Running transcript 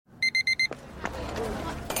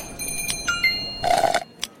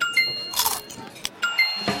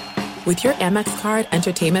With your Amex card,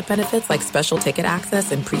 entertainment benefits like special ticket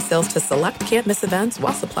access and pre-sales to select can't-miss events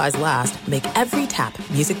while supplies last make every tap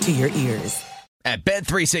music to your ears. At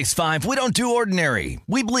Bet365, we don't do ordinary.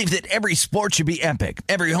 We believe that every sport should be epic.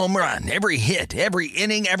 Every home run, every hit, every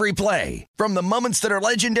inning, every play. From the moments that are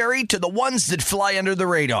legendary to the ones that fly under the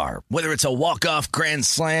radar. Whether it's a walk-off grand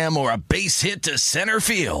slam or a base hit to center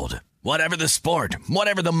field. Whatever the sport,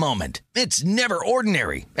 whatever the moment. It's never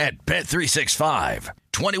ordinary at Bet365.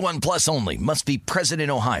 21 plus only. Must be present in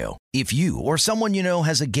Ohio. If you or someone you know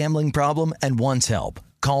has a gambling problem and wants help,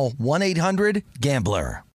 call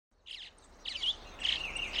 1-800-GAMBLER.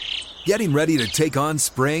 Getting ready to take on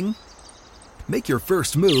spring? Make your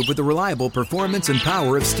first move with the reliable performance and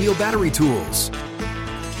power of Steel battery tools.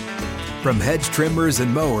 From hedge trimmers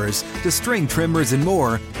and mowers to string trimmers and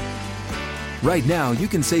more, right now you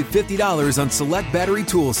can save $50 on select battery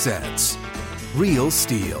tool sets. Real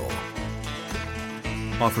Steel.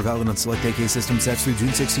 Offer valid on select AK system sets through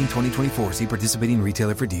June 16, 2024. See participating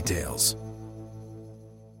retailer for details.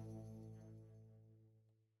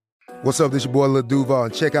 What's up, this your boy Lil Duval,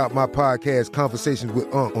 and check out my podcast, Conversations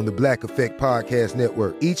with Unc, on the Black Effect Podcast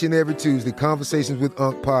Network. Each and every Tuesday, Conversations with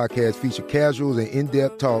Unc podcast feature casuals and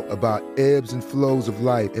in-depth talk about ebbs and flows of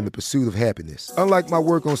life and the pursuit of happiness. Unlike my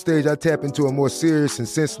work on stage, I tap into a more serious and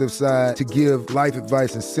sensitive side to give life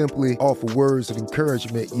advice and simply offer words of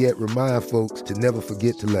encouragement, yet remind folks to never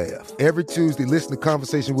forget to laugh. Every Tuesday, listen to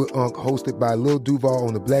Conversation with Unc, hosted by Lil Duval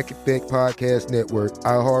on the Black Effect Podcast Network,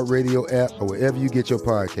 iHeartRadio app, or wherever you get your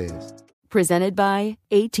podcasts. Presented by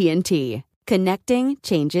AT&T. Connecting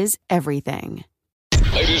changes everything.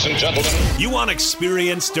 Ladies and gentlemen, you want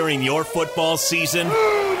experience during your football season?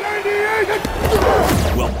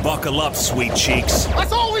 Well, buckle up, sweet cheeks.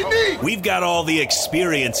 that's all we need. We've got all the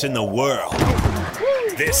experience in the world.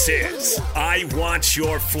 This is I Want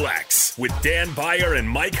Your Flex with Dan Beyer and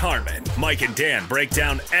Mike Harmon. Mike and Dan break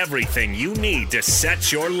down everything you need to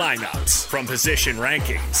set your lineups. From position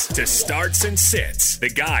rankings to starts and sits, the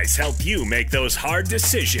guys help you make those hard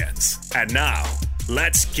decisions. And now,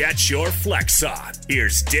 let's get your flex on.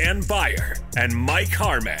 Here's Dan Beyer and Mike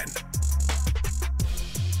Harmon.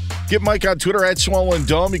 Get Mike on Twitter at Swollen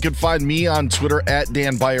Dome. You can find me on Twitter at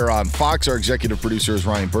Dan Beyer on Fox. Our executive producer is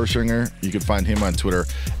Ryan Bershinger. You can find him on Twitter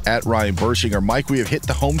at Ryan Bershinger. Mike, we have hit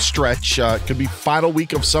the home stretch. It could be final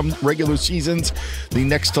week of some regular seasons, the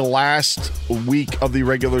next to last week of the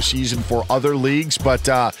regular season for other leagues. But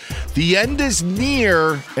the end is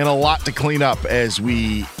near and a lot to clean up as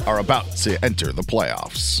we are about to enter the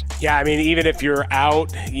playoffs. Yeah, I mean, even if you're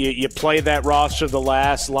out, you play that roster the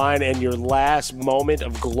last line, and your last moment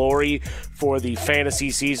of glory for the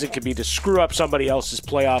fantasy season could be to screw up somebody else's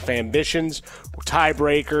playoff ambitions,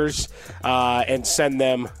 tiebreakers, and send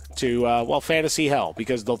them to, fantasy hell,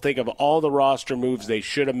 because they'll think of all the roster moves they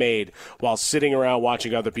should have made while sitting around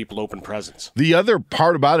watching other people open presents. The other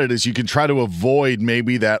part about it is you can try to avoid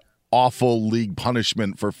maybe that awful league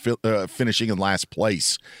punishment for finishing in last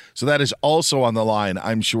place. So that is also on the line,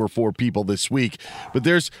 I'm sure, for people this week. But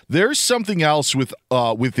there's something else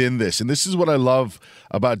within this, and this is what I love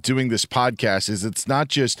about doing this podcast, is it's not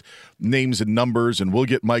just names and numbers, and we'll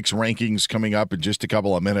get Mike's rankings coming up in just a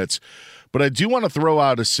couple of minutes. But I do want to throw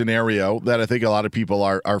out a scenario that I think a lot of people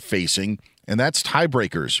are facing, and that's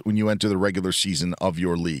tiebreakers when you enter the regular season of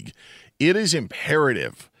your league. It is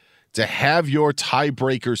imperative to have your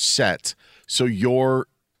tiebreaker set so your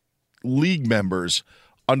league members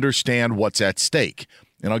understand what's at stake.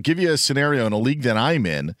 And I'll give you a scenario in a league that I'm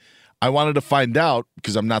in. I wanted to find out,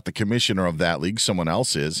 because I'm not the commissioner of that league, someone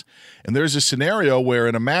else is. And there's a scenario where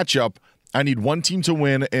in a matchup, I need one team to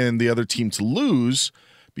win and the other team to lose,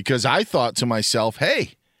 because I thought to myself,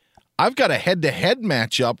 hey, I've got a head-to-head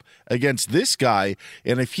matchup against this guy,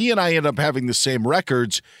 and if he and I end up having the same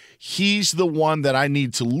records, he's the one that I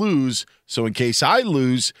need to lose, so in case I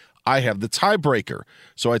lose, I have the tiebreaker.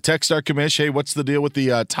 So I text our commish, hey, what's the deal with the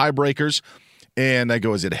tiebreakers? And I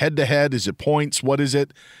go, is it head-to-head? Is it points? What is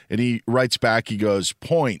it? And he writes back, he goes,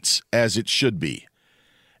 points, as it should be.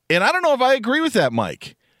 And I don't know if I agree with that,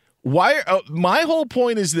 Mike. Why? My whole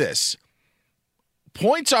point is this.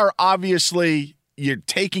 Points are obviously, you're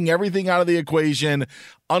taking everything out of the equation.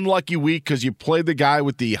 Unlucky week because you played the guy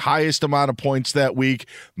with the highest amount of points that week.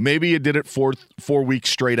 Maybe you did it for 4 weeks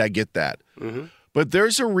straight. I get that. Mm-hmm. But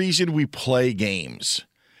there's a reason we play games.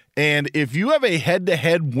 And if you have a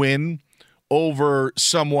head-to-head win over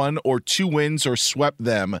someone, or 2 wins or swept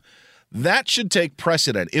them, that should take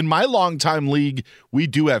precedent. In my longtime league, we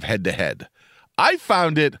do have head-to-head. I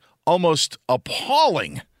found it almost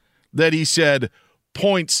appalling that he said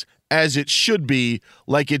points as it should be,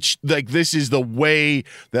 like this is the way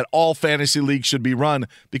that all fantasy leagues should be run.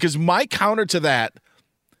 Because my counter to that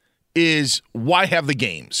is, why have the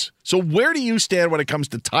games? So where do you stand when it comes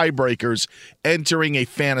to tiebreakers entering a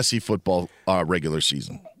fantasy football regular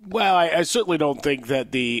season? Well, I certainly don't think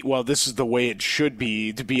that this is the way it should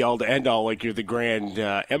be, to be all to end all, like you're the grand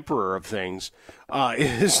emperor of things,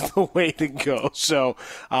 is the way to go. So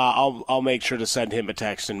I'll make sure to send him a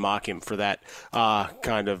text and mock him for that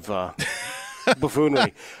kind of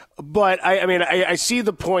buffoonery. But I see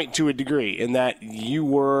the point to a degree in that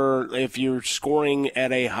if you're scoring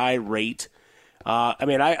at a high rate.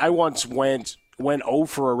 I once went 0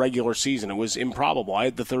 for a regular season. It was improbable. I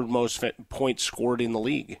had the third most points scored in the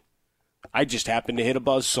league. I just happened to hit a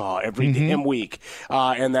buzzsaw every damn week,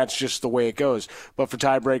 and that's just the way it goes. But for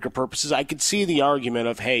tiebreaker purposes, I could see the argument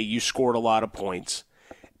of, hey, you scored a lot of points,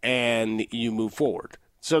 and you move forward.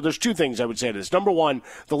 So there's two things I would say to this. Number one,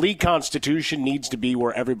 the league constitution needs to be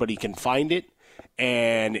where everybody can find it,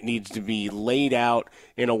 and it needs to be laid out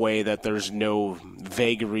in a way that there's no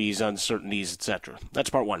vagaries, uncertainties, etc.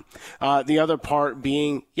 That's part one. The other part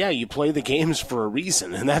being, you play the games for a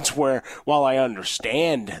reason, and that's where, while I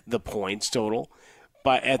understand the points total,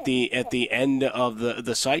 but at the end of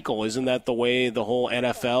the cycle, isn't that the way the whole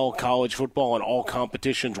NFL, college football, and all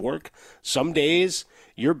competitions work? Some days,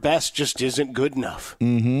 your best just isn't good enough.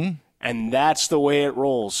 Mm-hmm. And that's the way it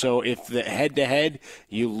rolls. So if the head-to-head,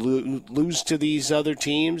 you lose to these other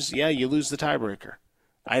teams, you lose the tiebreaker.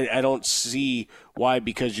 I don't see why,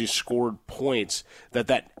 because you scored points,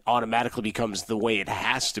 that automatically becomes the way it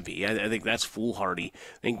has to be. I think that's foolhardy.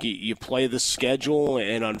 I think you play the schedule,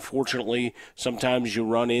 and unfortunately, sometimes you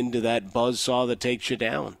run into that buzzsaw that takes you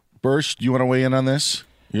down. Bursch, do you want to weigh in on this?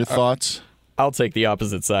 Your thoughts? I'll take the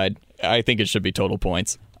opposite side. I think it should be total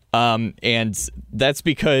points. And that's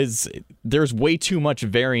because there's way too much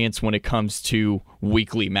variance when it comes to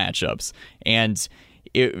weekly matchups. And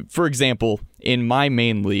for example, in my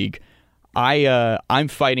main league, I'm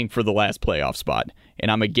fighting for the last playoff spot,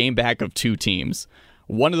 and I'm a game back of two teams.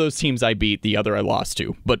 One of those teams I beat, the other I lost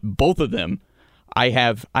to, but both of them, I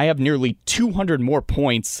have nearly 200 more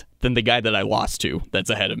points than the guy that I lost to that's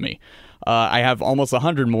ahead of me. I have almost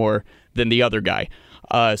 100 more than the other guy.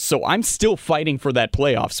 So I'm still fighting for that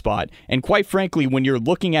playoff spot. And quite frankly, when you're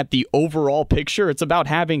looking at the overall picture, it's about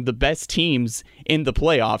having the best teams in the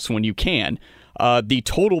playoffs when you can. The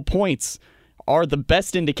total points are the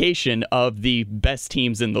best indication of the best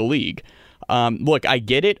teams in the league. Look, I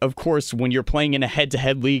get it. Of course, when you're playing in a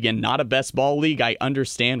head-to-head league and not a best ball league, I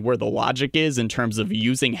understand where the logic is in terms of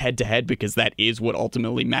using head-to-head, because that is what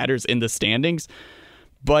ultimately matters in the standings.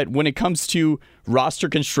 But when it comes to roster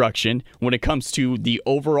construction, when it comes to the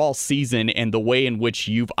overall season and the way in which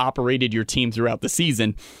you've operated your team throughout the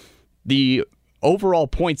season, the overall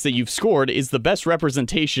points that you've scored is the best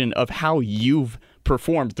representation of how you've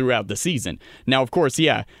performed throughout the season. Now, of course,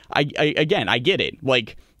 I get it.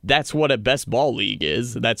 Like, that's what a best ball league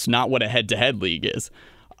is. That's not what a head-to-head league is.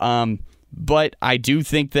 But I do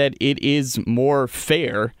think that it is more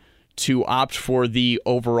fair to opt for the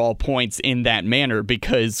overall points in that manner,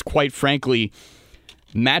 because quite frankly,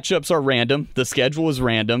 matchups are random. The schedule is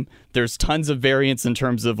random. There's tons of variance in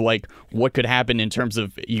terms of like what could happen in terms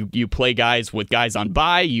of you play guys with guys on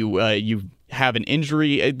bye, you have an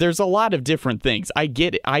injury. There's a lot of different things. I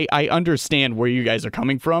get it. I understand where you guys are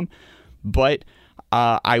coming from, but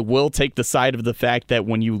I will take the side of the fact that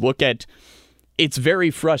when you look at, it's very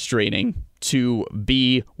frustrating to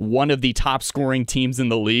be one of the top scoring teams in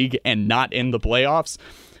the league and not in the playoffs.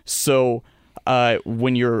 So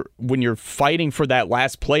when you're fighting for that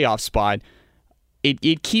last playoff spot,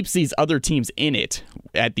 it keeps these other teams in it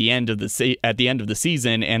at the end of the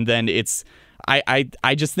season, and then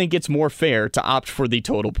I just think it's more fair to opt for the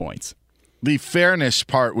total points. The fairness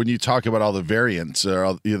part, when you talk about all the variants or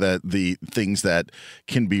all, the things that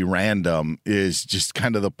can be random, is just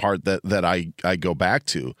kind of the part that I go back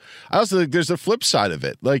to. I also think there's a flip side of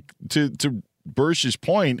it. Like, to Bursch's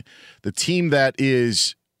point, the team that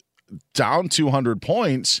is down 200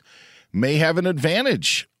 points may have an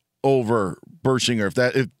advantage over Bershinger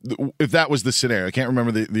if that was the scenario. I can't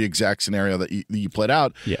remember the exact scenario that you played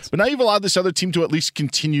out. Yes. But now you've allowed this other team to at least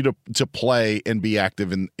continue to play and be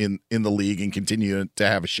active in the league and continue to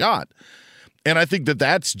have a shot. And I think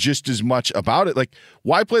that's just as much about it. Like,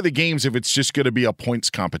 why play the games if it's just going to be a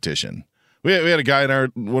points competition? We had a guy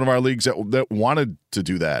in one of our leagues that wanted to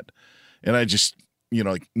do that. And I just,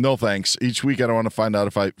 no thanks. Each week I don't want to find out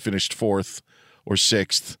if I finished 4th or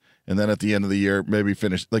 6th. And then at the end of the year, maybe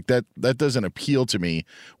finish. Like, that doesn't appeal to me.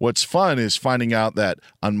 What's fun is finding out that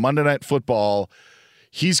on Monday Night Football,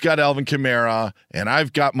 he's got Alvin Kamara and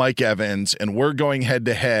I've got Mike Evans and we're going head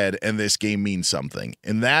to head and this game means something.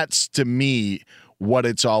 And that's, to me, what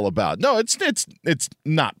it's all about. No, it's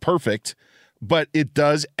not perfect, but it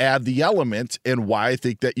does add the element and why I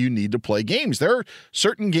think that you need to play games. There are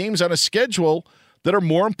certain games on a schedule that are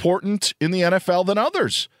more important in the NFL than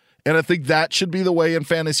others. And I think that should be the way in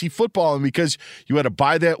fantasy football. And because you had to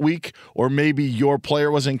bye that week, or maybe your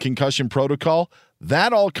player was in concussion protocol,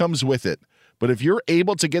 that all comes with it. But if you're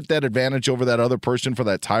able to get that advantage over that other person for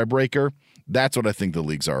that tiebreaker, that's what I think the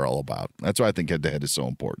leagues are all about. That's why I think head-to-head is so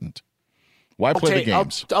important. Why play the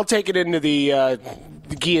games? I'll take it into the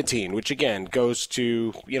guillotine, which, again, goes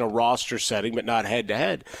to roster setting, but not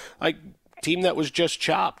head-to-head. Like, team that was just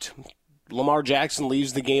chopped. Lamar Jackson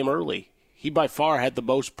leaves the game early. He by far had the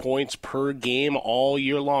most points per game all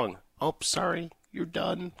year long. Oh, sorry, you're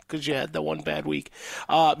done because you had that one bad week.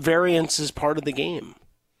 Variance is part of the game.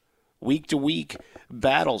 Week-to-week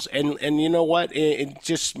battles. And you know what? And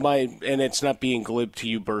it's not being glib to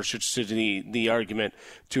you, Bursch, it's to the argument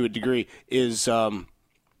to a degree, is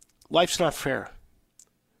life's not fair.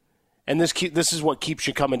 And this is what keeps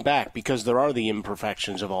you coming back, because there are the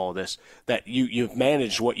imperfections of all of this, that you've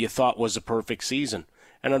managed what you thought was a perfect season.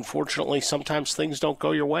 And unfortunately, sometimes things don't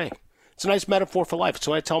go your way. It's a nice metaphor for life.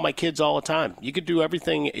 So I tell my kids all the time, you could do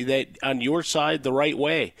everything that on your side the right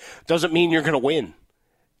way. Doesn't mean you're going to win.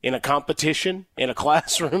 In a competition, in a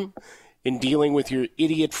classroom, in dealing with your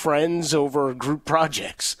idiot friends over group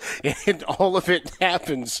projects. And all of it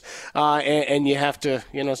happens. And you have to,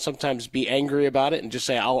 sometimes be angry about it and just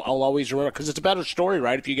say, I'll always remember. Because it's a better story,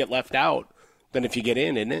 right, if you get left out than if you get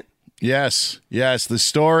in, isn't it? Yes, the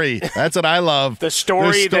story. That's what I love. the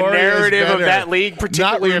story, the narrative of that league,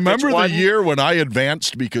 particularly. Remember the year when I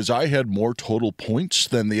advanced because I had more total points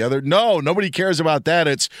than the other? No, nobody cares about that.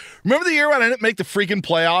 It's, remember the year when I didn't make the freaking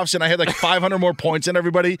playoffs and I had like 500 more points than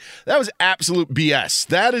everybody? That was absolute BS.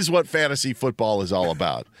 That is what fantasy football is all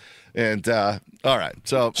about. And, all right,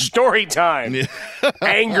 so. Story time.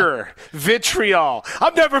 Anger. Vitriol.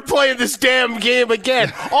 I'm never playing this damn game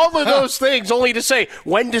again. All of those things, only to say,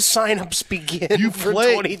 when do signups begin for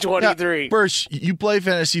 2023? Bursch, you play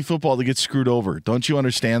fantasy football to get screwed over. Don't you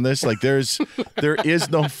understand this? Like, there is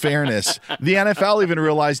no fairness. The NFL even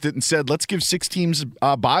realized it and said, let's give 6 teams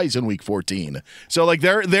buys in week 14. So, like,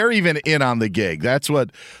 they're even in on the gig. That's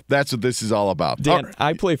what this is all about. Dan, right.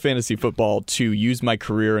 I play fantasy football to use my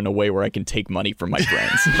career in a way where I can take money from my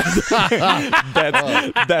friends.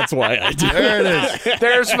 That's why I do. There it is.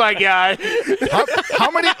 There's my guy. How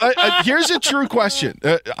many? Here's a true question,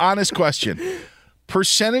 honest question.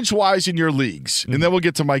 Percentage-wise in your leagues, and then we'll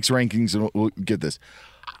get to Mike's rankings and we'll get this.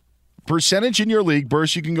 Percentage in your league,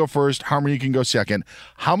 Bursch, you can go first. Harmon, you can go second.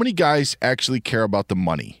 How many guys actually care about the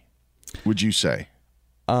money, would you say?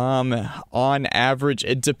 On average,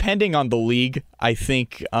 depending on the league, I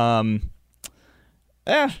think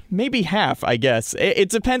maybe half, I guess. It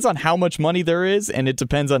depends on how much money there is, and it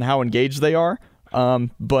depends on how engaged they are.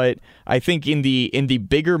 But I think in the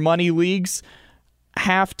bigger money leagues,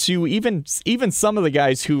 half to even some of the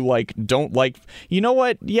guys who don't like. You know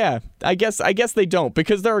what? Yeah, I guess they don't,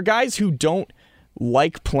 because there are guys who don't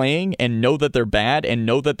like playing and know that they're bad and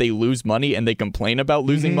know that they lose money and they complain about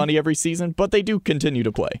losing money every season, but they do continue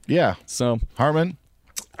to play. Yeah. So Harmon.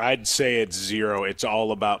 I'd say it's 0. It's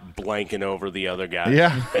all about blanking over the other guy.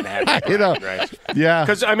 Yeah. And having fun, right? Yeah.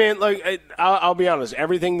 Because, I mean, I'll be honest.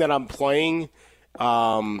 Everything that I'm playing,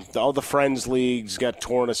 all the friends leagues got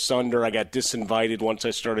torn asunder. I got disinvited once I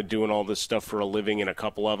started doing all this stuff for a living in a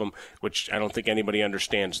couple of them, which I don't think anybody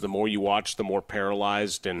understands. The more you watch, the more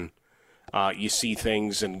paralyzed and you see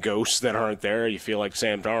things and ghosts that aren't there. You feel like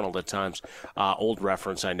Sam Darnold at times. Old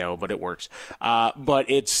reference, I know, but it works. But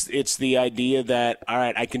it's the idea that, all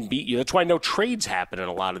right, I can beat you. That's why no trades happen in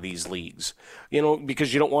a lot of these leagues.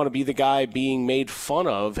 Because you don't want to be the guy being made fun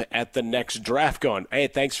of at the next draft going, hey,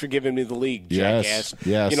 thanks for giving me the league, jackass.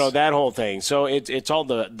 Yes. That whole thing. So it's all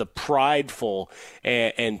the prideful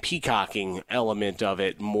and peacocking element of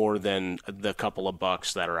it more than the couple of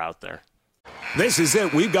bucks that are out there. This is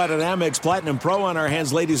it. We've got an Amex Platinum Pro on our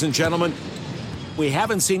hands, ladies and gentlemen. We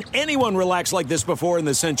haven't seen anyone relax like this before in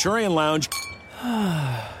the Centurion Lounge.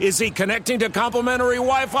 Is he connecting to complimentary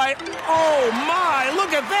Wi-Fi? Oh, my! Look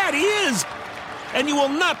at that! He is! And you will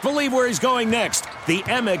not believe where he's going next. The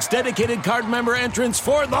Amex dedicated card member entrance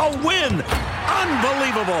for the win!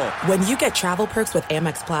 Unbelievable! When you get travel perks with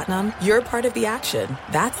Amex Platinum, you're part of the action.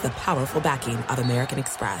 That's the powerful backing of American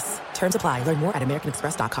Express. Terms apply. Learn more at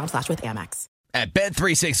americanexpress.com/withAmex. At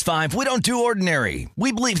Bet365, we don't do ordinary.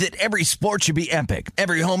 We believe that every sport should be epic.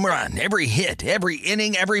 Every home run, every hit, every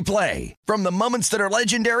inning, every play. From the moments that are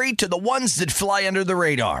legendary to the ones that fly under the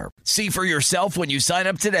radar. See for yourself when you sign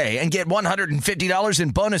up today and get $150 in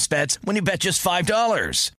bonus bets when you bet just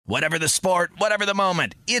 $5. Whatever the sport, whatever the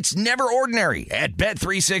moment, it's never ordinary at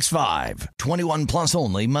Bet365. 21 plus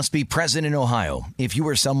only. Must be present in Ohio. If you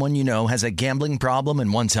or someone you know has a gambling problem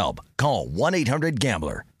and wants help, call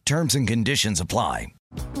 1-800-GAMBLER. Terms and conditions apply.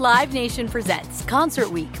 Live Nation presents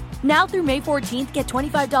Concert Week. Now through May 14th, get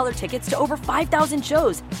 $25 tickets to over 5,000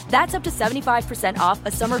 shows. That's up to 75% off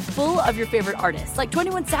a summer full of your favorite artists like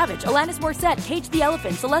 21 Savage, Alanis Morissette, Cage the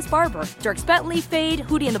Elephant, Celeste Barber, Dierks Bentley, Fade,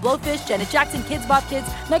 Hootie and the Blowfish, Janet Jackson, Kids Bop Kids,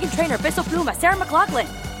 Meghan Trainor, Peso Pluma, Sarah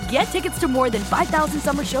McLachlan. Get tickets to more than 5,000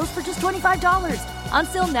 summer shows for just $25.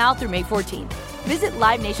 Until now through May 14th. Visit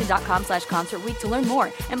LiveNation.com/Concert Week to learn more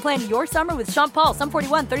and plan your summer with Sean Paul, Sum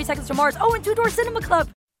 41, 30 Seconds to Mars, and Two Door Cinema Club.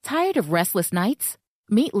 Tired of restless nights?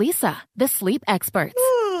 Meet Leesa, the sleep experts.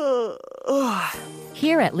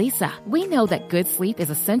 Here at Leesa, we know that good sleep is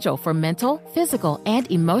essential for mental, physical,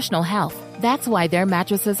 and emotional health. That's why their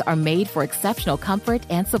mattresses are made for exceptional comfort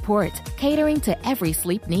and support, catering to every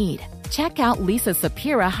sleep need. Check out Leesa's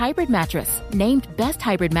Sapira Hybrid Mattress, named Best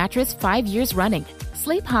Hybrid Mattress 5 years running.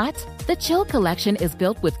 Sleep hot? The Chill Collection is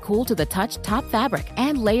built with cool-to-the-touch top fabric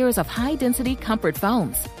and layers of high-density comfort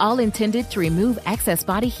foams, all intended to remove excess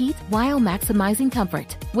body heat while maximizing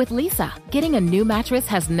comfort. With Leesa, getting a new mattress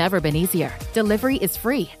has never been easier. Delivery is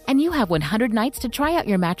free, and you have 100 nights to try out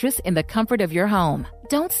your mattress in the comfort of your home.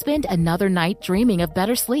 Don't spend another night dreaming of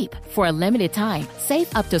better sleep. For a limited time,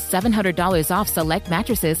 save up to $700 off select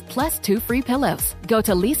mattresses plus 2 free pillows. Go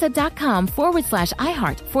to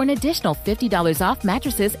Leesa.com/iHeart for an additional $50 off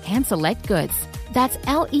mattresses and select goods. That's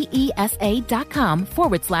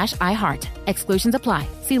LEESA.com/iHeart. Exclusions apply.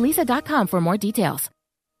 See Leesa.com for more details.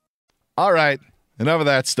 All right, enough of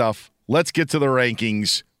that stuff. Let's get to the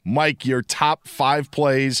rankings. Mike, your top 5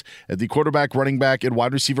 plays at the quarterback, running back, and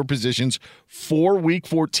wide receiver positions for Week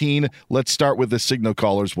 14. Let's start with the signal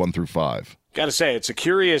callers 1 through 5. Got to say, it's a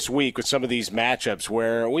curious week with some of these matchups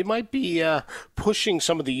where we might be pushing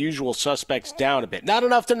some of the usual suspects down a bit. Not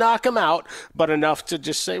enough to knock them out, but enough to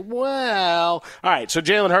just say, well. All right, so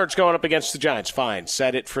Jalen Hurts going up against the Giants. Fine.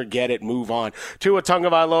 Set it, forget it, move on. Tua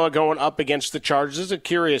Tagovailoa going up against the Chargers. This is a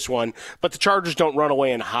curious one, but the Chargers don't run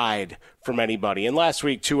away and hide from anybody. And last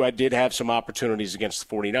week, too, I did have some opportunities against the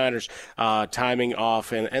 49ers, timing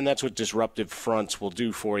off, and that's what disruptive fronts will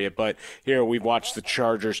do for you. But here we've watched the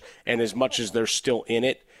Chargers, and as much as they're still in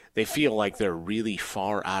it, they feel like they're really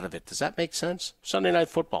far out of it. Does that make sense? Sunday Night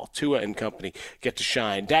Football, Tua and company get to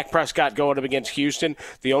shine. Dak Prescott going up against Houston.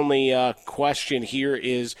 The only question here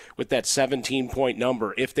is with that 17-point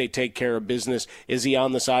number, if they take care of business, is he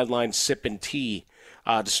on the sideline sipping tea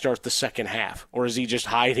to start the second half? Or is he just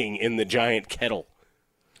hiding in the giant kettle?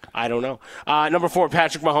 I don't know. Number 4,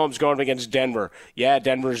 Patrick Mahomes going up against Denver. Yeah,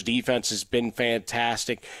 Denver's defense has been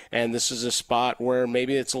fantastic, and this is a spot where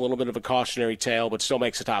maybe it's a little bit of a cautionary tale, but still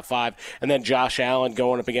makes the top 5. And then Josh Allen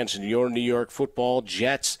going up against your New York Football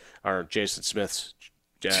Jets, or Jason Smith's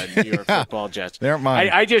New York Football Jets. They're mine.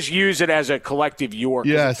 I just use it as a collective York.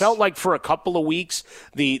 Yes. It felt like for a couple of weeks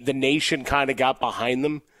the nation kind of got behind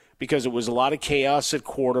them, because it was a lot of chaos at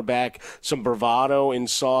quarterback, some bravado in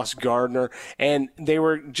Sauce Gardner, and they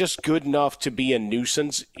were just good enough to be a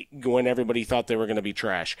nuisance when everybody thought they were going to be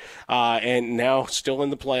trash. And now still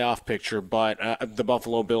in the playoff picture, but the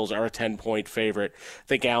Buffalo Bills are a 10-point favorite. I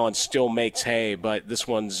think Allen still makes hay, but this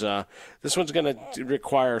one's going to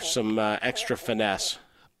require some extra finesse.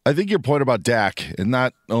 I think your point about Dak, and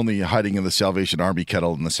not only hiding in the Salvation Army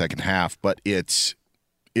kettle in the second half, but it's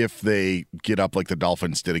if they get up like the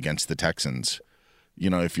Dolphins did against the Texans,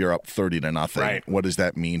 if you're up 30-0, right, what does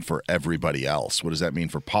that mean for everybody else? What does that mean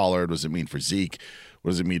for Pollard? What does it mean for Zeke?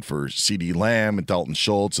 What does it mean for CeeDee Lamb and Dalton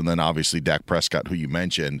Schultz? And then obviously Dak Prescott, who you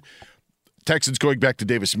mentioned. Texans going back to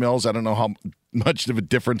Davis Mills. I don't know how much of a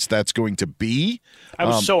difference that's going to be. I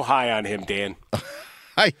was so high on him, Dan.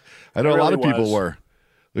 I know a lot of people were.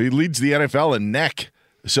 He leads the NFL in neck,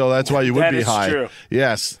 so that's why you would be high. True.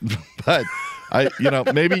 Yes, but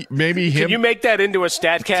maybe him. Can you make that into a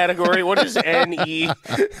stat category? What is NECK?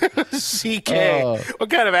 What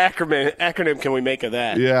kind of acronym can we make of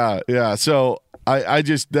that? Yeah. So I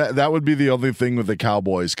just that would be the only thing with the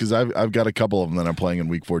Cowboys, because I've got a couple of them that I'm playing in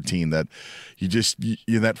Week 14 that you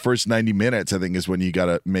that first 90 minutes I think is when you got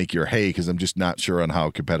to make your hay, because I'm just not sure on how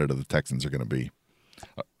competitive the Texans are going to be.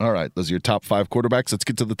 All right, those are your top 5 quarterbacks. Let's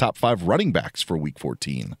get to the top 5 running backs for Week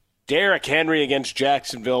 14. Derrick Henry against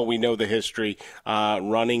Jacksonville. We know the history,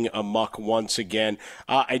 running amok once again.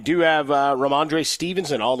 I do have Ramondre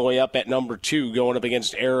Stevenson all the way up at number 2 going up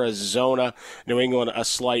against Arizona. New England a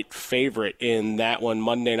slight favorite in that one.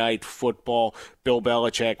 Monday Night Football. Bill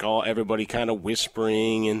Belichick, everybody kind of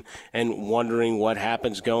whispering and wondering what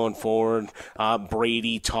happens going forward.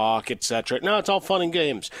 Brady talk, etc. No, it's all fun and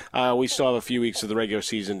games. We still have a few weeks of the regular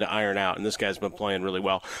season to iron out, and this guy's been playing really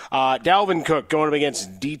well. Dalvin Cook going up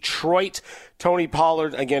against Detroit. Tony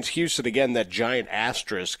Pollard against Houston. Again, that giant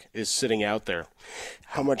asterisk is sitting out there.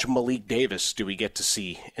 How much Malik Davis do we get to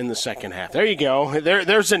see in the second half? There you go.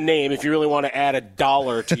 There's a name if you really want to add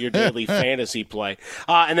 $1 to your daily fantasy play.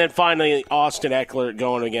 And then finally, Austin Eckler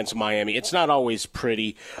going against Miami. It's not always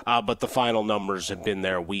pretty, but the final numbers have been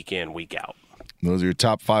there week in, week out. Those are your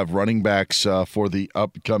top 5 running backs for the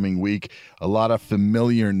upcoming week. A lot of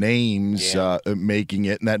familiar names making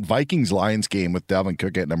it. And that Vikings-Lions game with Dalvin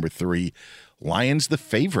Cook at number 3. Lions the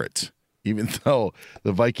favorite, even though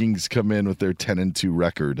the Vikings come in with their 10-2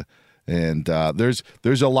 record. And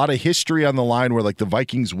there's a lot of history on the line where, like, the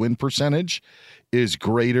Vikings win percentage is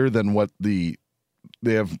greater than what they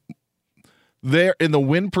have. There in the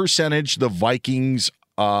win percentage, the Vikings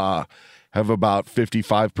have about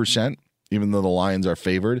 55%. Even though the Lions are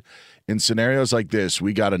favored. In scenarios like this,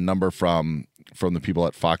 we got a number from the people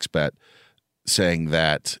at Fox Bet saying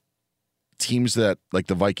that teams that, like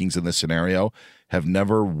the Vikings in this scenario, have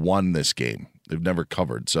never won this game. They've never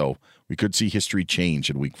covered. So we could see history change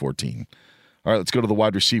in Week 14. All right, let's go to the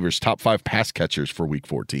wide receivers. Top 5 pass catchers for Week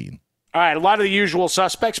 14. All right, a lot of the usual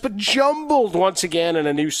suspects, but jumbled once again in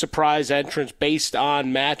a new surprise entrance based on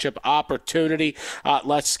matchup opportunity.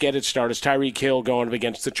 Let's get it started. It's Tyreek Hill going up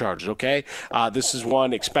against the Chargers, okay? This is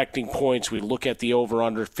one expecting points. We look at the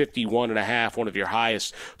over-under 51.5, one of your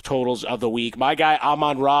highest totals of the week. My guy,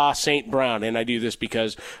 Amon-Ra St. Brown, and I do this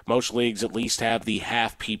because most leagues at least have the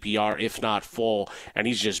half PPR, if not full, and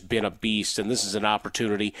he's just been a beast, and this is an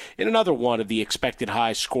opportunity in another one of the expected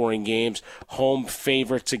high-scoring games. Home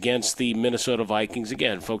favorites against the Minnesota Vikings.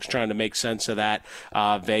 Again, folks trying to make sense of that.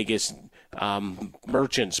 Vegas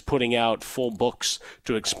merchants putting out full books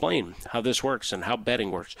to explain how this works and how betting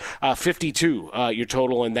works. 52, your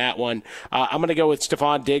total in that one. I'm going to go with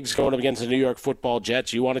Stephon Diggs going up against the New York Football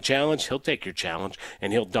Jets. You want a challenge? He'll take your challenge,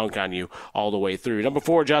 and he'll dunk on you all the way through. Number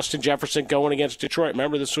 4, Justin Jefferson going against Detroit.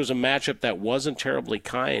 Remember, this was a matchup that wasn't terribly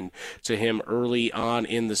kind to him early on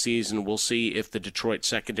in the season. We'll see if the Detroit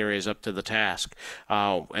secondary is up to the task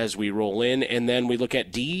as we roll in. And then we look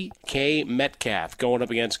at DK Metcalf going up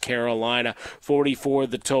against Carolina. 44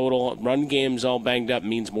 the total. Run game's all banged up,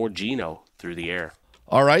 means more Geno through the air.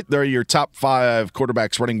 All right, there are your top 5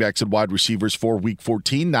 quarterbacks, running backs, and wide receivers for Week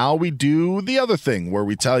 14. Now we do the other thing where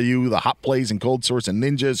we tell you the hot plays and cold source and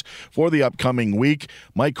ninjas for the upcoming week.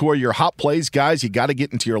 Mike, who are your hot plays, guys? You got to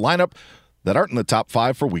get into your lineup that aren't in the top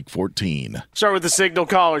 5 for Week 14. Start with the signal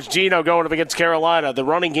callers. Geno going up against Carolina. The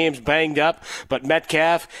running game's banged up, but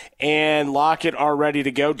Metcalf and Lockett are ready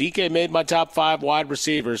to go. DK made my top 5 wide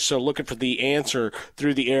receivers, so looking for the answer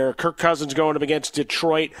through the air. Kirk Cousins going up against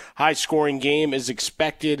Detroit. High-scoring game is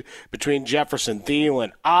expected between Jefferson,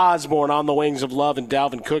 Thielen, Osborne on the wings of love, and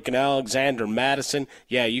Dalvin Cook and Alexander Madison.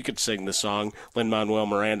 Yeah, you could sing the song. Lin-Manuel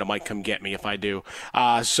Miranda might come get me if I do.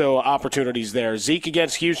 So opportunities there. Zeke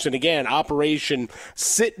against Houston. Again, Operation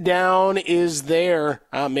Sit Down is there.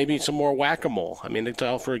 Maybe some more whack-a-mole. I mean, it's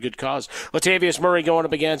all for a good cause. Latavius Murray going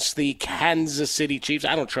up against the Kansas City Chiefs.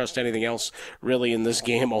 I don't trust anything else really in this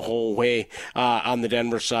game a whole way on the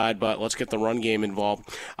Denver side, but let's get the run game involved.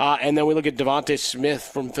 And then we look at Devontae Smith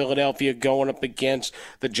from Philadelphia going up against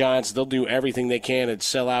the Giants. They'll do everything they can and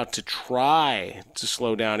sell out to try to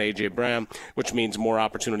slow down A.J. Brown, which means more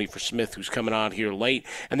opportunity for Smith, who's coming on here late.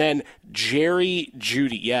 And then Jerry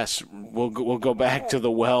Jeudy. Yes, we'll go back to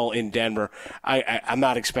the well in Denver. I'm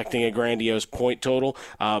not expecting a grandiose point total,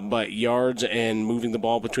 but yards and moving the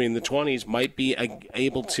ball between the 20s might be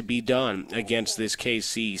able to be done against this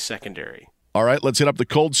KC secondary. All right, let's hit up the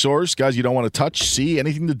cold source. Guys you don't want to touch, see,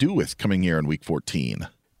 anything to do with coming here in Week 14.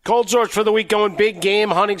 Cold source for the week going big game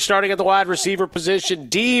hunting, starting at the wide receiver position.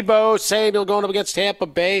 Deebo Samuel going up against Tampa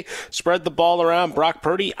Bay. Spread the ball around. Brock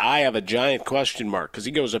Purdy, I have a giant question mark because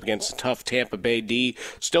he goes up against a tough Tampa Bay D.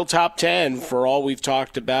 Still top 10 for all we've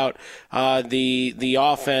talked about the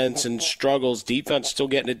offense and struggles. Defense still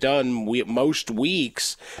getting it done most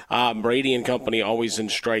weeks. Brady and company always in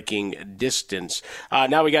striking distance.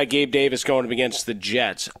 Now we got Gabe Davis going up against the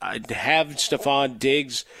Jets. I have Stephon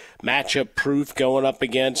Diggs matchup proof going up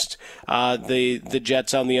against the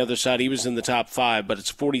Jets on the other side. He was in the top 5, but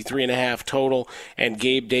it's 43.5 total, and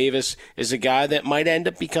Gabe Davis is a guy that might end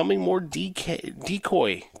up becoming more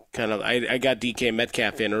decoy I got DK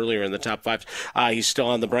Metcalf in earlier in the top 5. He's still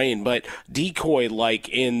on the brain, but decoy-like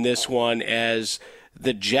in this one as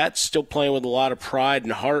the Jets still playing with a lot of pride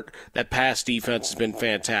and heart. That pass defense has been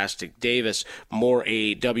fantastic. Davis, more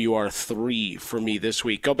a WR3 for me this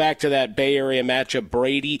week. Go back to that Bay Area matchup.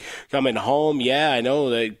 Brady coming home. Yeah, I know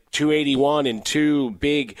the 281 and 2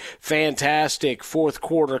 big, fantastic fourth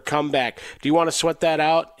quarter comeback. Do you want to sweat that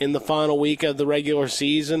out in the final week of the regular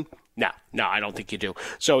season? No, I don't think you do.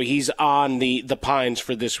 So he's on the Pines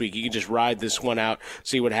for this week. You can just ride this one out,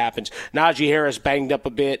 see what happens. Najee Harris banged up a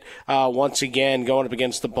bit once again, going up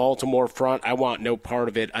against the Baltimore front. I want no part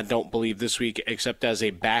of it, I don't believe, this week, except as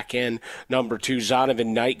a back-end number 2.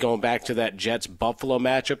 Zonovan Knight going back to that Jets-Buffalo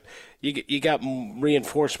matchup. You got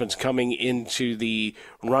reinforcements coming into the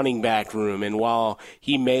running back room, and while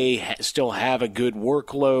he may still have a good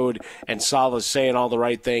workload and Saleh's saying all the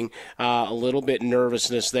right thing, a little bit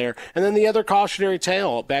nervousness there. And then the other cautionary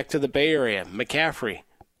tale, back to the Bay Area, McCaffrey.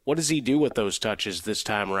 What does he do with those touches this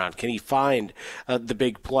time around? Can he find the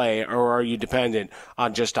big play, or are you dependent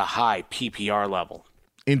on just a high PPR level?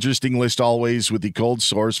 Interesting list always with the cold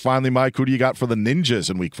source. Finally, Mike, who do you got for the Ninjas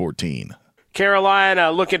in Week 14?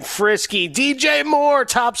 Carolina looking frisky. DJ Moore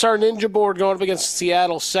tops our Ninja board going up against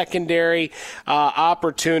Seattle secondary.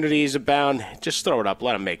 Opportunities abound. Just throw it up.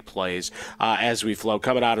 Let them make plays as we flow.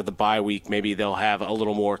 Coming out of the bye week, maybe they'll have a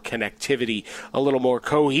little more connectivity, a little more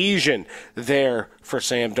cohesion there for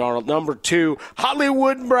Sam Darnold. Number 2,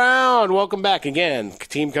 Hollywood Brown. Welcome back again.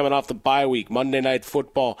 Team coming off the bye week. Monday Night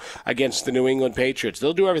Football against the New England Patriots.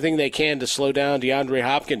 They'll do everything they can to slow down DeAndre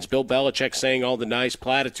Hopkins. Bill Belichick saying all the nice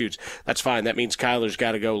platitudes. That's fine. That means Kyler's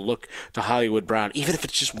got to go look to Hollywood Brown, even if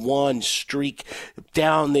it's just one streak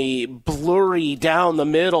down the blurry, down the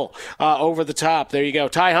middle, over the top. There you go.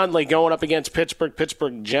 Ty Huntley going up against Pittsburgh.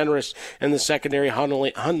 Pittsburgh generous in the secondary.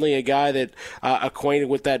 Huntley, a guy that acquainted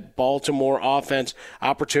with that Baltimore offense.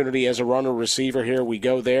 Opportunity as a runner receiver. Here we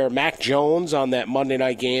go there. Mac Jones on that Monday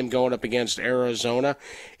night game going up against Arizona.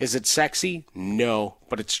 Is it sexy? No.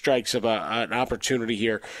 But it strikes of an opportunity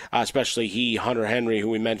here, especially Hunter Henry, who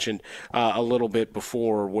we mentioned a little bit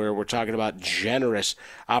before, where we're talking about generous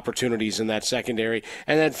opportunities in that secondary.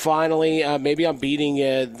 And then finally, maybe I'm beating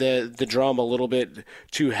the drum a little bit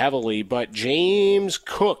too heavily, but James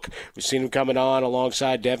Cook, we've seen him coming on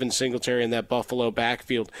alongside Devin Singletary in that Buffalo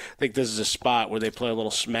backfield. I think this is a spot where they play a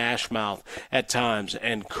little smash mouth at times,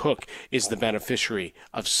 and Cook is the beneficiary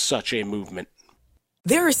of such a movement.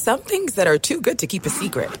 There are some things that are too good to keep a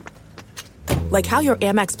secret. Like how your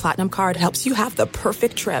Amex Platinum card helps you have the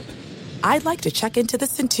perfect trip. I'd like to check into the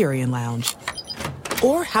Centurion Lounge.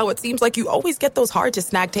 Or how it seems like you always get those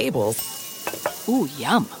hard-to-snag tables. Ooh,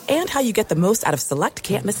 yum. And how you get the most out of select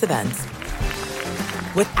can't-miss events.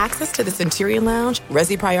 With access to the Centurion Lounge,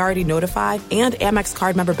 Resi Priority Notified, and Amex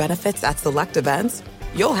card member benefits at select events,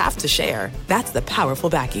 you'll have to share. That's the powerful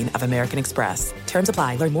backing of American Express. Terms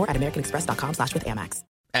apply. Learn more at americanexpress.com/withAmex.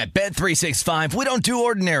 At Bet365, we don't do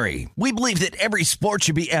ordinary. We believe that every sport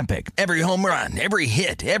should be epic. Every home run, every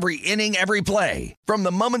hit, every inning, every play. From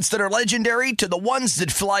the moments that are legendary to the ones that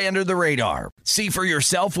fly under the radar. See for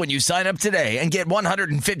yourself when you sign up today and get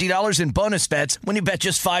 $150 in bonus bets when you bet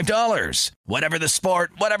just $5. Whatever the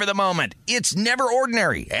sport, whatever the moment, it's never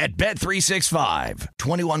ordinary at Bet365.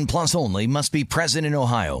 21 plus only. Must be present in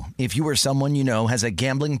Ohio. If you or someone you know has a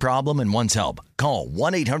gambling problem and wants help, call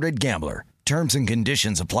 1-800-GAMBLER. Terms and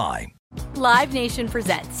conditions apply. Live Nation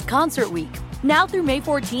presents Concert Week. Now through May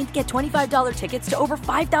 14th, get $25 tickets to over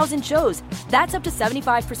 5,000 shows. That's up to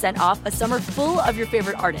 75% off a summer full of your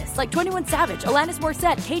favorite artists like 21 Savage, Alanis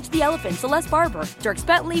Morissette, Cage the Elephant, Celeste Barber, Dierks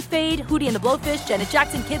Bentley, Fade, Hootie and the Blowfish, Janet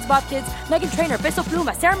Jackson, Kids Bop Kids, Meghan Trainor, Peso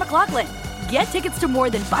Pluma, Sarah McLachlan. Get tickets to more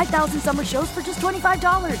than 5,000 summer shows for just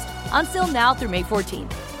 $25. Until now through May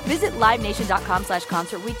 14th. Visit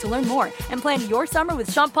LiveNation.com/Concert Week to learn more and plan your summer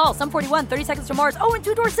with Sean Paul, Sum 41, 30 Seconds to Mars, and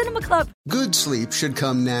Two Door Cinema Club. Good sleep should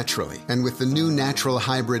come naturally, and with the new Natural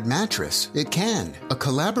Hybrid mattress, it can. A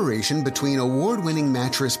collaboration between award-winning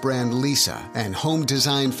mattress brand Leesa and home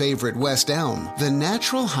design favorite West Elm, the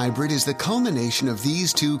Natural Hybrid is the culmination of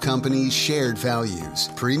these two companies' shared values: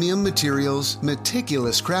 premium materials,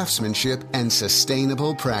 meticulous craftsmanship, and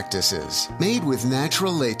sustainable practices. Made with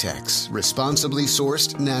natural latex, responsibly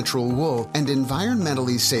sourced natural wool, and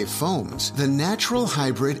environmentally safe foams, the Natural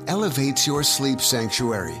Hybrid elevates your sleep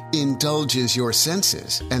sanctuary, indulges your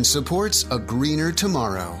senses, and supports a greener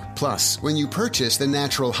tomorrow. Plus, when you purchase the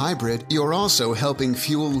natural hybrid, you're also helping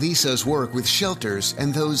fuel Lisa's work with shelters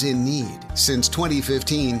and those in need. Since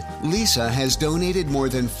 2015, Lisa has donated more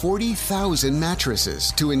than 40,000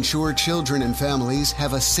 mattresses to ensure children and families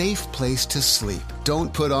have a safe place to sleep.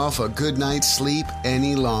 Don't put off a good night's sleep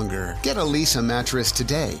any longer. Get a Lisa mattress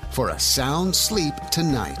today for a sound sleep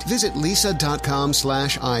tonight. Visit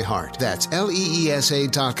lisa.com/iHeart. That's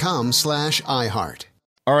LEESA.com/iHeart.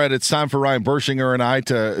 All right, it's time for Ryan Bershinger and I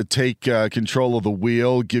to take control of the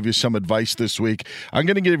wheel, give you some advice this week. I'm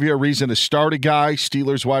going to give you a reason to start a guy,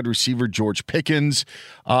 Steelers wide receiver George Pickens.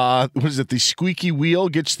 Was it the squeaky wheel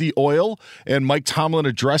gets the oil? And Mike Tomlin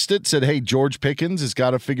addressed it, said, hey, George Pickens has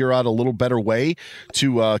got to figure out a little better way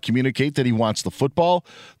to communicate that he wants the football.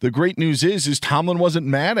 The great news is Tomlin wasn't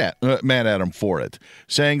mad at him for it,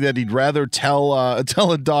 saying that he'd rather tell a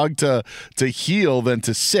dog to heel than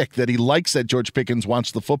to sick, that he likes that George Pickens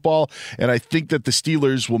wants the football, and I think that the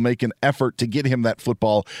Steelers will make an effort to get him that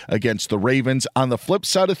football against the Ravens. On the flip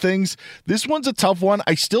side of things, this one's a tough one.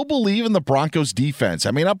 I still believe in the Broncos defense.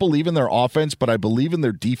 I may not believe in their offense, but I believe in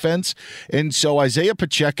their defense, and so Isaiah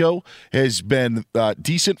Pacheco has been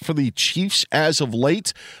decent for the Chiefs as of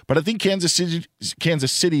late, but I think Kansas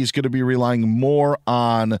City is going to be relying more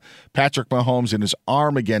on Patrick Mahomes and his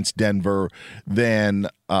arm against Denver than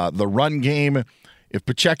the run game. If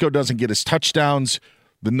Pacheco doesn't get his touchdowns,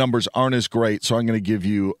 the numbers aren't as great, so I'm going to give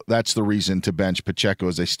you that's the reason to bench Pacheco,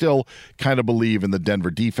 as I still kind of believe in the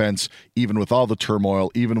Denver defense, even with all the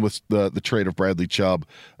turmoil, even with the trade of Bradley Chubb,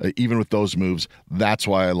 even with those moves. That's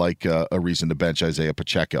why I like a reason to bench Isaiah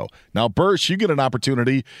Pacheco. Now, Bursch, you get an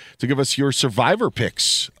opportunity to give us your survivor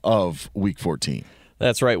picks of Week 14.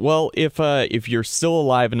 That's right. Well, if you're still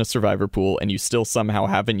alive in a survivor pool and you still somehow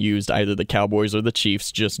haven't used either the Cowboys or the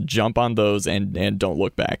Chiefs, just jump on those and don't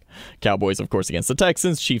look back. Cowboys, of course, against the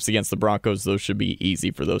Texans, Chiefs against the Broncos. Those should be easy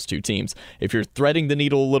for those two teams. If you're threading the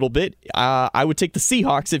needle a little bit, I would take the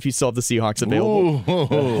Seahawks if you still have the Seahawks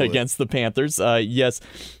available against the Panthers. Yes.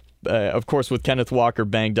 Of course, with Kenneth Walker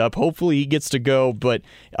banged up, hopefully he gets to go. But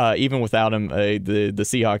even without him, the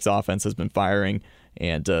Seahawks offense has been firing.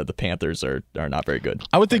 And the Panthers are not very good.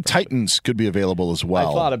 I would think Titans could be available as well.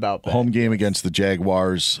 I thought about that. Home game against the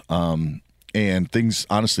Jaguars. And things,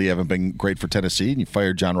 honestly, haven't been great for Tennessee. And you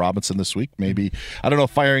fired John Robinson this week. Maybe, I don't know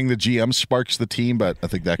if firing the GM sparks the team, but I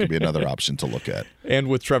think that could be another option to look at. And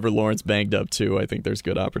with Trevor Lawrence banged up, too, I think there's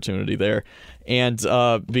good opportunity there. And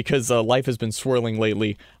because life has been swirling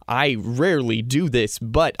lately, I rarely do this,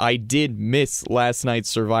 but I did miss last night's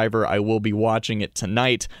Survivor. I will be watching it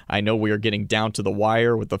tonight. I know we are getting down to the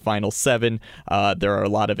wire with the final 7. There are a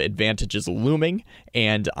lot of advantages looming,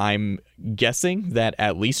 and I'm guessing that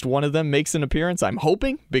at least one of them makes an appearance. I'm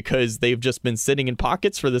hoping, because they've just been sitting in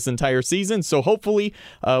pockets for this entire season. So hopefully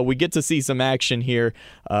we get to see some action here.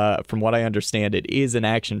 From what I understand, it is an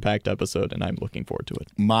action-packed episode, and I'm looking forward to it.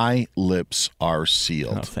 My lips are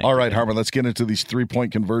sealed. Oh, all right, Harmon, let's get into these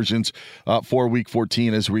 3-point conversions for Week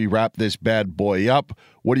 14 as we wrap this bad boy up.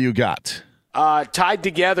 What do you got? Tied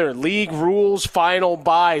together, league rules, final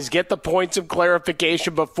buys. Get the points of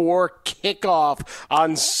clarification before kickoff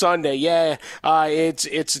on Sunday. Yeah,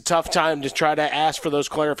 it's a tough time to try to ask for those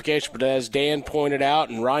clarifications, but as Dan pointed out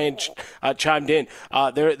and Ryan chimed in,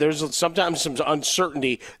 there's sometimes some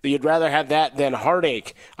uncertainty that you'd rather have that than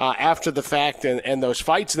heartache after the fact and those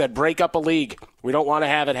fights that break up a league. We don't want to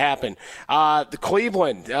have it happen. The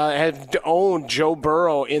Cleveland have owned Joe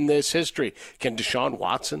Burrow in this history. Can Deshaun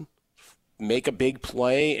Watson make a big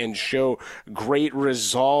play and show great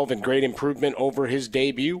resolve and great improvement over his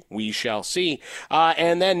debut? We shall see.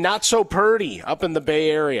 And then not so Purdy up in the Bay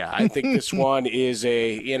Area. I think this one is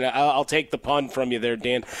I'll take the pun from you there,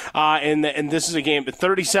 Dan. And this is a game,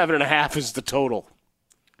 37.5 is the total.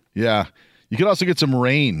 Yeah. You could also get some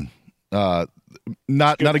rain. Not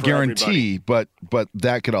a guarantee, but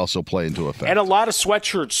that could also play into effect. And a lot of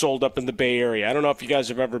sweatshirts sold up in the Bay Area. I don't know if you guys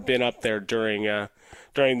have ever been up there during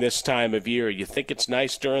this time of year. You think it's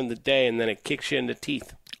nice during the day, and then it kicks you in the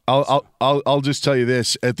teeth. I'll just tell you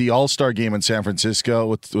this: at the All-Star game in San Francisco,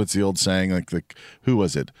 what's the old saying? Who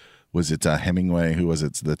was it? Was it Hemingway? Who was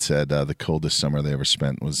it that said the coldest summer they ever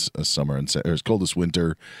spent was a summer or coldest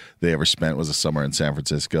winter they ever spent was a summer in San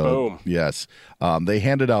Francisco? Boom. Yes. They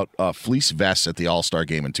handed out fleece vests at the All-Star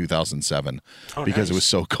game in 2007 because it was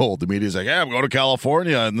so cold. The media's like, I'm going to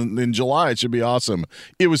California in July. It should be awesome.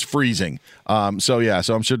 It was freezing. So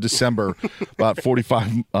I'm sure December, about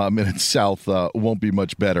 45 minutes south, won't be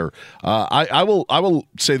much better. I will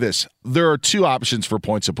say this. There are two options for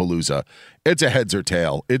Points-A-Palooza. It's a heads or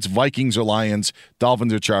tail. It's Vikings or Lions,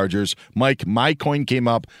 Dolphins or Chargers. Mike, my coin came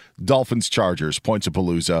up, Dolphins, Chargers,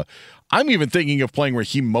 Points-A-Palooza. I'm even thinking of playing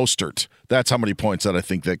Raheem Mostert. That's how many points that I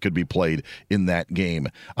think that could be played in that game.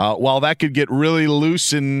 While that could get really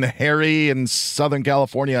loose and hairy in Southern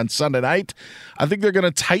California on Sunday night, I think they're going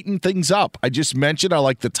to tighten things up. I just mentioned I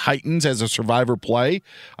like the Titans as a survivor play.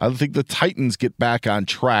 I think the Titans get back on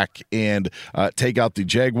track and take out the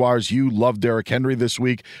Jaguars. You love Derrick Henry this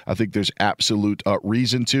week. I think there's absolute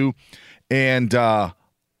reason to. And I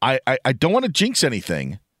don't want to jinx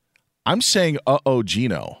anything. I'm saying,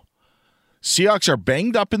 Geno. Seahawks are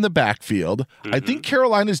banged up in the backfield. I think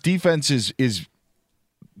Carolina's defense is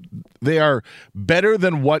they are better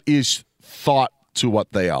than what is thought to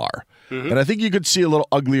what they are. And I think you could see a little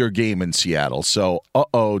uglier game in Seattle. So,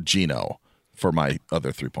 Geno for my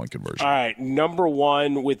other 3-point conversion. All right, number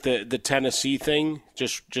one with the Tennessee thing,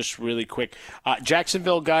 just really quick.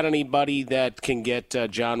 Jacksonville got anybody that can get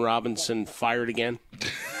John Robinson fired again?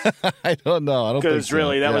 I don't know. I don't think so. Because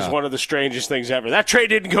really, that was one of the strangest things ever. That trade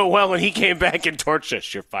didn't go well, and he came back and torched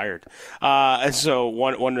us. You're fired. And so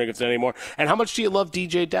wondering if there's any more. And how much do you love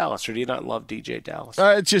DJ Dallas, or do you not love DJ Dallas?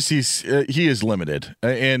 It's just he is limited,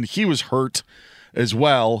 and he was hurt as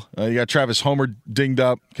well. You got Travis Homer dinged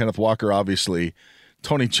up, Kenneth Walker, obviously.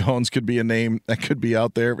 Tony Jones could be a name that could be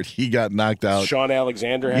out there, but he got knocked out. Sean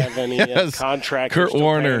Alexander have any contract? Kurt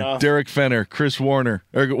Warner, Derek Fenner, Chris Warren,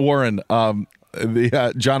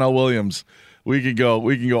 John L. Williams. We could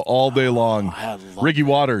go all day long. Ricky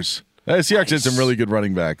Waters. Seahawks had some really good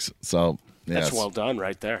running backs. So that's well done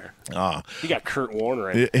right there. You got Kurt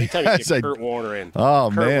Warner in. Anytime you get Kurt Warner in.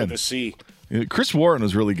 Kurt with a C. Chris Warren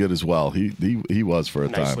was really good as well. He was for a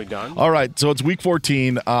time. Nicely done. All right, so it's week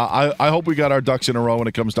 14. I hope we got our ducks in a row when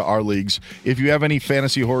it comes to our leagues. If you have any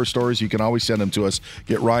fantasy horror stories, you can always send them to us.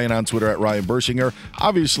 Get Ryan on Twitter at Ryan Bershinger.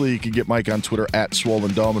 Obviously, you can get Mike on Twitter at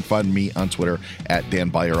Swollen Dome and find me on Twitter at Dan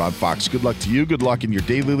Beyer on Fox. Good luck to you. Good luck in your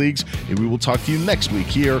daily leagues, and we will talk to you next week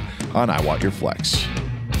here on I Want Your Flex.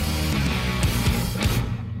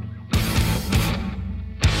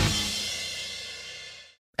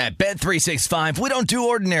 At Bet365, we don't do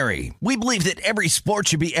ordinary. We believe that every sport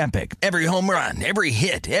should be epic. Every home run, every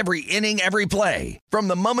hit, every inning, every play. From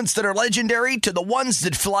the moments that are legendary to the ones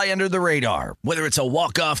that fly under the radar. Whether it's a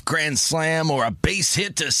walk-off grand slam or a base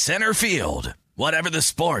hit to center field. Whatever the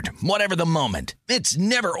sport, whatever the moment. It's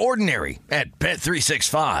never ordinary at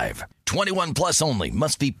Bet365. 21 plus only.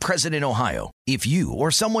 Must be present in Ohio. If you or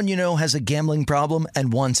someone you know has a gambling problem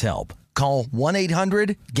and wants help, call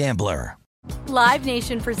 1-800-GAMBLER. Live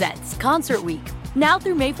Nation presents Concert Week. Now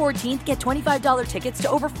through May 14th, get $25 tickets to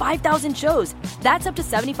over 5,000 shows. That's up to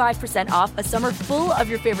 75% off a summer full of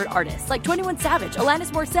your favorite artists like 21 Savage,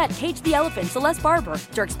 Alanis Morissette, Cage the Elephant, Celeste Barber,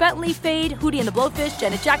 Dierks Bentley, Fade, Hootie and the Blowfish,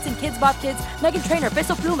 Janet Jackson, Kidz Bop Kids, Meghan Trainor,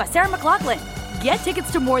 Peso Pluma, Sarah McLachlan. Get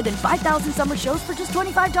tickets to more than 5,000 summer shows for just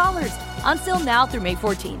 $25. Until now through May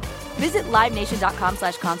 14th. Visit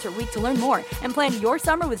LiveNation.com/Concert Week to learn more and plan your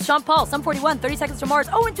summer with Sean Paul, Sum 41, 30 Seconds to Mars,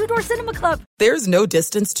 and Two Door Cinema Club. There's no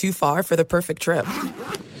distance too far for the perfect trip.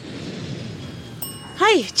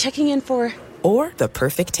 Hi, checking in for... Or the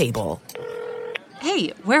perfect table.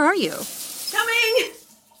 Hey, where are you? Coming!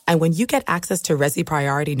 And when you get access to Resi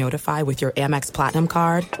Priority Notify with your Amex Platinum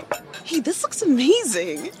card... Hey, this looks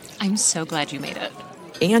amazing. I'm so glad you made it.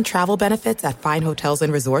 And travel benefits at fine hotels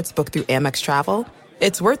and resorts booked through Amex Travel...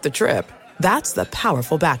 It's worth the trip. That's the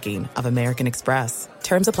powerful backing of American Express.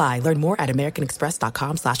 Terms apply. Learn more at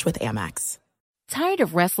americanexpress.com/withAmex. Tired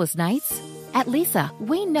of restless nights? At Leesa,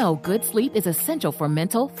 we know good sleep is essential for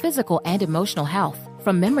mental, physical, and emotional health.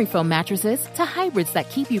 From memory foam mattresses to hybrids that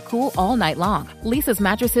keep you cool all night long, Leesa's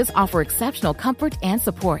mattresses offer exceptional comfort and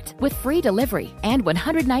support with free delivery and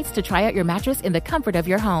 100 nights to try out your mattress in the comfort of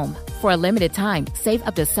your home. For a limited time, save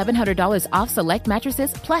up to $700 off select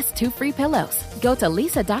mattresses plus 2 free pillows. Go to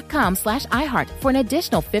Leesa.com/iHeart for an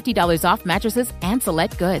additional $50 off mattresses and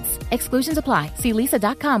select goods. Exclusions apply. See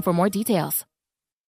Leesa.com for more details.